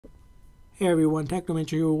Hey everyone,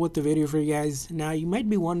 Technomentary here with the video for you guys. Now you might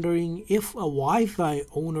be wondering if a Wi-Fi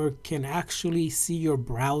owner can actually see your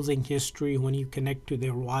browsing history when you connect to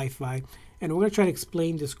their Wi-Fi. And we're going to try to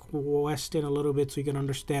explain this question a little bit so you can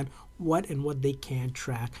understand what they can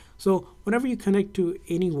track. So whenever you connect to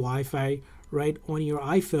any Wi-Fi, right, on your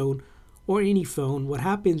iPhone or any phone, what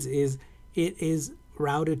happens is it is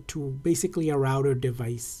routed to basically a router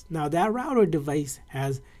device. Now that router device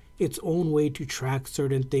has its own way to track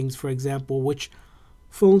certain things. For example, which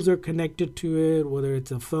phones are connected to it, whether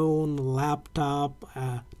it's a phone, laptop,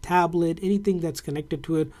 tablet, anything that's connected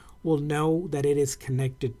to it will know that it is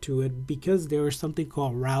connected to it because there is something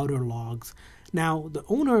called router logs. Now, the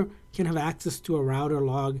owner can have access to a router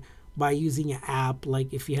log by using an app.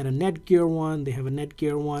 Like if you had a Netgear one, they have a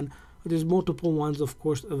Netgear one. There's multiple ones, of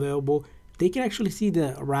course, available. They can actually see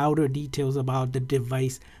the router details about the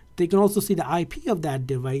device. They can also see the IP of that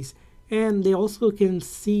device, and they also can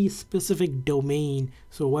see specific domain,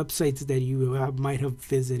 so websites that you might have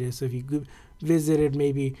visited. So if you visited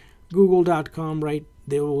maybe google.com, right,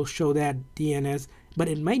 they will show that DNS, but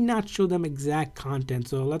it might not show them exact content.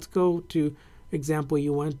 So let's go to example,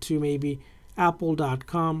 you went to maybe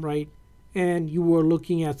apple.com, right, and you were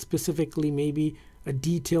looking at specifically maybe a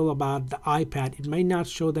detail about the iPad. It might not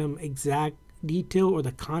show them exact detail or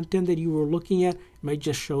the content that you were looking at. It might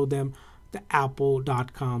just show them the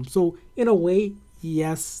apple.com. So in a way,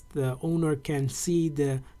 yes, the owner can see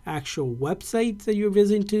the actual websites that you're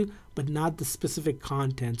visiting to, but not the specific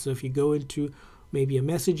content. So if you go into maybe a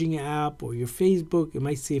messaging app or your Facebook, you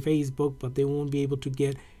might see Facebook, but they won't be able to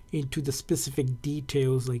get into the specific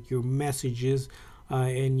details like your messages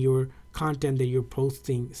and your content that you're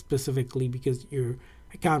posting specifically, because your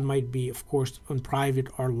account might be, of course, on private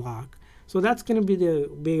or locked. So that's going to be the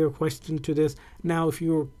bigger question to this. Now, if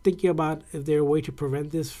you're thinking about if there's a way to prevent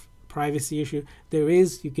this privacy issue, there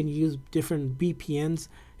is. You can use different VPNs.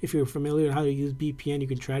 If you're familiar with how to use VPN, you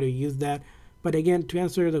can try to use that. But again, to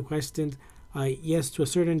answer the question, yes, to a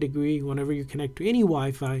certain degree, whenever you connect to any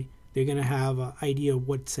Wi-Fi, they're going to have an idea of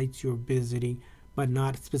what sites you're visiting, but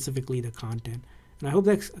not specifically the content. And I hope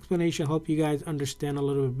that explanation helped you guys understand a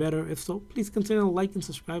little bit better. If so, please consider the like and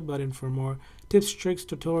subscribe button for more tips, tricks,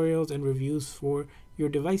 tutorials, and reviews for your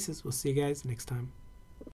devices. We'll see you guys next time.